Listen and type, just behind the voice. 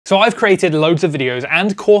So I've created loads of videos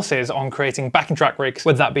and courses on creating backing track rigs,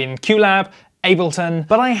 whether that be in QLab, Ableton,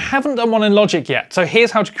 but I haven't done one in Logic yet. So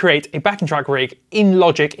here's how to create a backing track rig in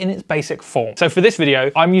Logic in its basic form. So for this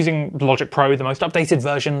video, I'm using Logic Pro, the most updated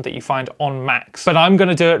version that you find on Macs, but I'm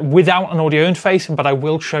gonna do it without an audio interface, but I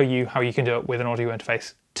will show you how you can do it with an audio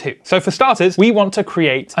interface too. So for starters, we want to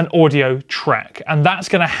create an audio track, and that's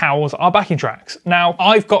going to house our backing tracks. Now,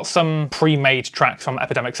 I've got some pre-made tracks from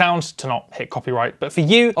Epidemic Sound to not hit copyright, but for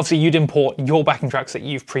you, obviously you'd import your backing tracks that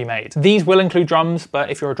you've pre-made. These will include drums, but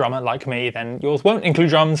if you're a drummer like me, then yours won't include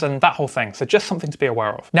drums and that whole thing. So just something to be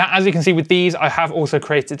aware of. Now, as you can see with these, I have also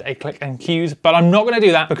created a click and cues, but I'm not going to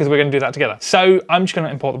do that because we're going to do that together. So I'm just going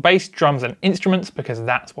to import the bass, drums, and instruments because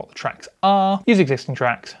that's what the tracks are. Use existing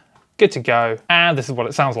tracks. Good to go, and this is what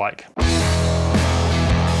it sounds like.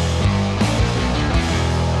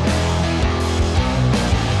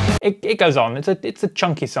 It goes on, it's a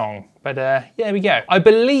chunky song, but yeah, there we go. I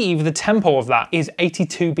believe the tempo of that is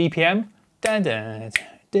 82 BPM.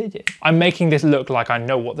 I'm making this look like I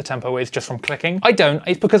know what the tempo is just from clicking. I don't,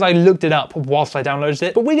 it's because I looked it up whilst I downloaded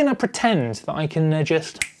it, but we're gonna pretend that I can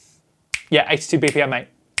just, yeah, 82 BPM, mate.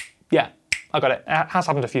 Yeah, I got it. It has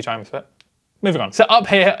happened a few times, but moving on. So up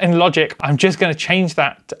here in Logic, I'm just going to change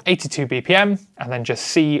that to 82 BPM and then just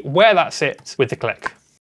see where that sits with the click.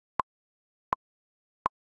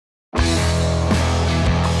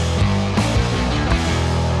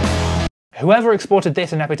 Whoever exported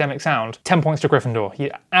this in Epidemic Sound, 10 points to Gryffindor.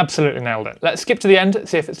 You absolutely nailed it. Let's skip to the end,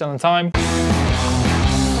 see if it's done in time.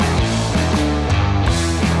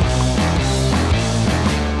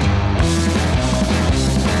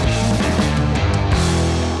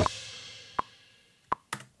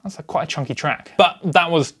 That's quite a chunky track, but that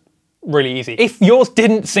was really easy. If yours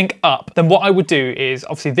didn't sync up, then what I would do is,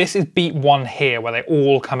 obviously this is beat 1 here where they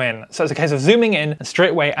all come in. So it's a case of zooming in, and straight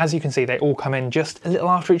away, as you can see, they all come in just a little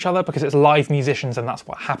after each other because it's live musicians and that's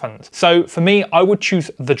what happens. So for me, I would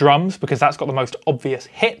choose the drums because that's got the most obvious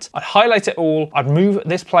hit. I'd highlight it all, I'd move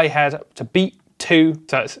this playhead to beat 2,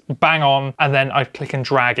 so it's bang on, and then I'd click and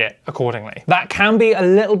drag it accordingly. That can be a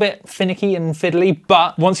little bit finicky and fiddly,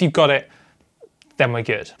 but once you've got it, then we're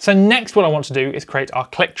good. So next what I want to do is create our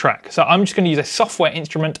click track. So I'm just going to use a software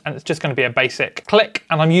instrument and it's just going to be a basic click,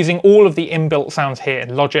 and I'm using all of the inbuilt sounds here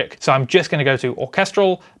in Logic. So I'm just going to go to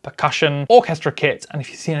orchestral, percussion, orchestra kit, and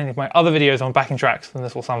if you've seen any of my other videos on backing tracks, then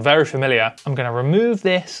this will sound very familiar. I'm going to remove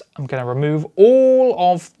this. I'm going to remove all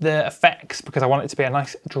of the effects because I want it to be a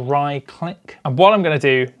nice dry click. And what I'm going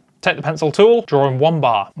to do, take the pencil tool, draw in 1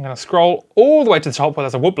 bar. I'm going to scroll all the way to the top where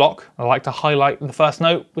there's a wood block. I like to highlight the first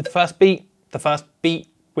note with the first beat, the first beat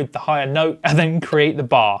with the higher note, and then create the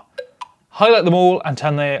bar. Highlight them all and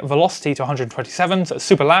turn the velocity to 127, so it's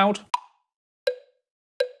super loud.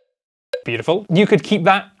 Beautiful. You could keep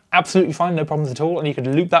that absolutely fine, no problems at all, and you could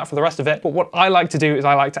loop that for the rest of it. But what I like to do is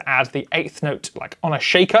I like to add the 8th note like on a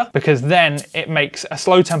shaker, because then it makes a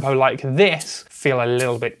slow tempo like this feel a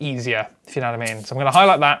little bit easier, if you know what I mean. So I'm going to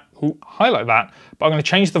highlight that, but I'm going to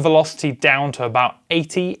change the velocity down to about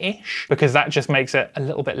 80-ish, because that just makes it a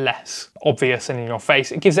little bit less obvious and in your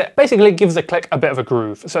face. It gives it, basically gives the click a bit of a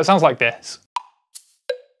groove. So it sounds like this.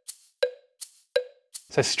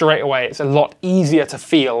 So straight away, it's a lot easier to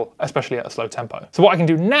feel, especially at a slow tempo. So what I can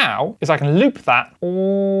do now is I can loop that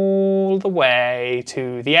all the way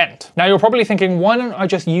to the end. Now you're probably thinking, why don't I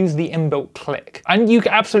just use the inbuilt click? And you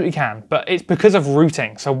absolutely can, but it's because of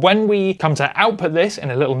routing. So when we come to output this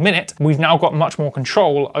in a little minute, we've now got much more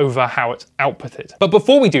control over how it's outputted. But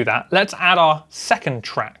before we do that, let's add our second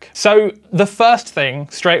track. So the first thing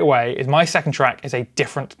straight away is my second track is a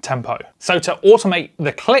different tempo. So to automate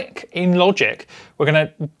the click in Logic, we're going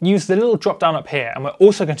to use the little drop down up here, and we're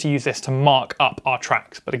also going to use this to mark up our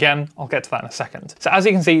tracks. But again, I'll get to that in a second. So as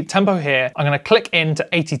you can see, tempo here, I'm going to click into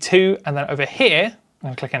 82, and then over here, I'm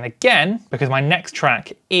going to click in again, because my next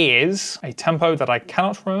track is a tempo that I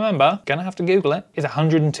cannot remember, gonna have to Google it, is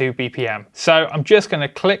 102 BPM. So I'm just going to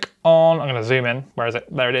click on, I'm going to zoom in, where is it?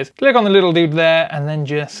 There it is. Click on the little dude there, and then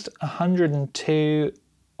just 102.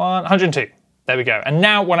 There we go. And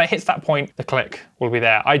now when it hits that point, the click will be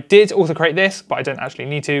there. I did also create this, but I don't actually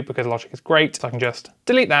need to because Logic is great. So I can just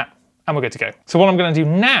delete that and we're good to go. So what I'm going to do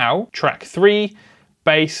now, track 3,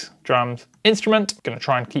 bass, drums, instrument. I'm going to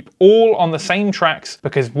try and keep all on the same tracks,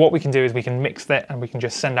 because what we can do is we can mix that and we can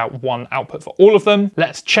just send out one output for all of them.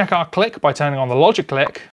 Let's check our click by turning on the Logic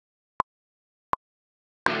click.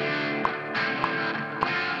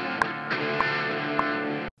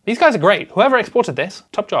 These guys are great. Whoever exported this,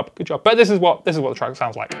 top job, good job. But this is what the track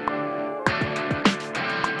sounds like.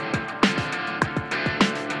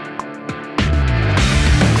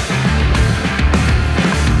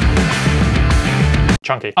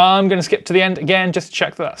 chunky. I'm going to skip to the end again, just to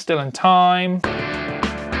check that that's still in time.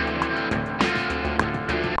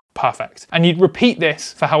 Perfect. And you'd repeat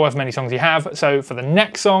this for however many songs you have. So for the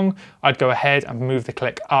next song, I'd go ahead and move the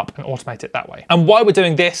click up and automate it that way. And why we're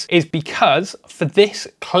doing this is because for this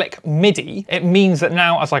click MIDI, it means that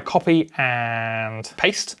now as I copy and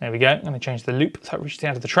paste, there we go, I'm going to change the loop so it reaches the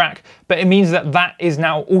end of the track, but it means that that is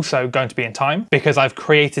now also going to be in time because I've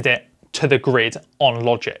created it to the grid on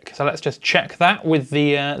Logic. So let's just check that with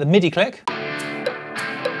the MIDI click.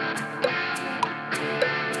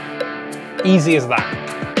 Easy as that.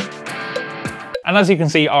 And as you can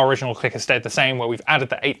see, our original click has stayed the same where we've added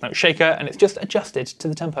the 8th note shaker and it's just adjusted to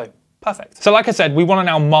the tempo. Perfect. So like I said, we want to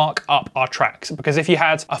now mark up our tracks because if you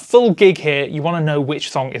had a full gig here, you want to know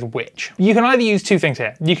which song is which. You can either use two things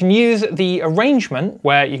here. You can use the arrangement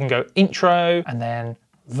where you can go intro and then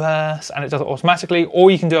verse and it does it automatically, or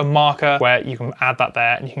you can do a marker where you can add that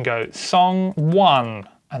there and you can go song 1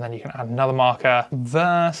 and then you can add another marker,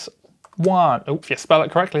 verse 1. Oh, if you spell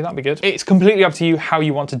it correctly, that'd be good. It's completely up to you how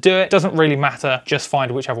you want to do it. Doesn't really matter, just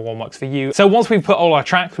find whichever one works for you. So once we've put all our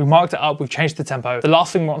tracks, we've marked it up, we've changed the tempo, the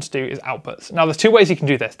last thing we want to do is outputs. Now there's two ways you can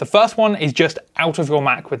do this. The first one is just out of your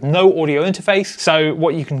Mac with no audio interface. So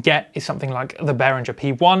what you can get is something like the Behringer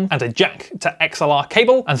P1 and a jack to XLR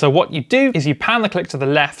cable. And so what you do is you pan the click to the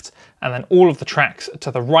left and then all of the tracks to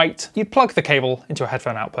the right. You'd plug the cable into a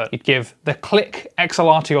headphone output. You'd give the click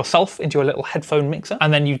XLR to yourself into a little headphone mixer,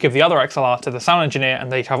 and then you'd give the other XLR to the sound engineer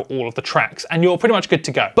and they'd have all of the tracks, and you're pretty much good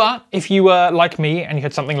to go. But if you were like me and you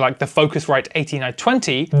had something like the Focusrite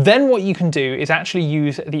 18920, then what you can do is actually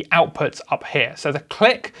use the outputs up here. So the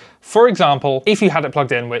click, for example, if you had it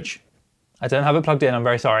plugged in, which I don't have it plugged in, I'm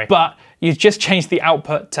very sorry, but you just change the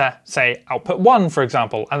output to, say, output 1, for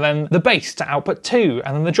example, and then the bass to output 2,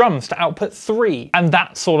 and then the drums to output 3, and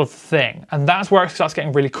that sort of thing. And that's where it starts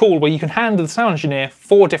getting really cool, where you can hand the sound engineer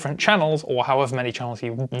 4 different channels, or however many channels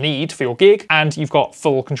you need for your gig, and you've got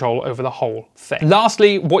full control over the whole thing.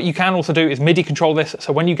 Lastly, what you can also do is MIDI control this,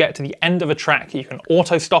 so when you get to the end of a track, you can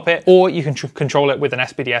auto stop it, or you can control it with an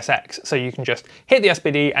SPDSX. So you can just hit the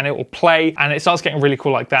SPD and it will play, and it starts getting really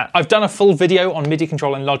cool like that. I've done a full video on MIDI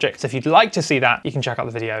control in Logic, so if you'd like to see that, you can check out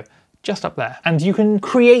the video just up there. And you can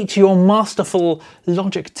create your masterful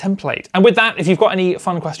Logic template. And with that, if you've got any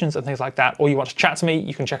fun questions and things like that, or you want to chat to me,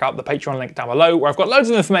 you can check out the Patreon link down below, where I've got loads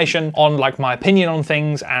of information on like my opinion on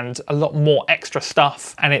things and a lot more extra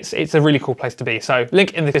stuff. And it's a really cool place to be. So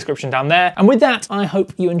link in the description down there. And with that, I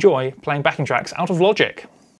hope you enjoy playing backing tracks out of Logic.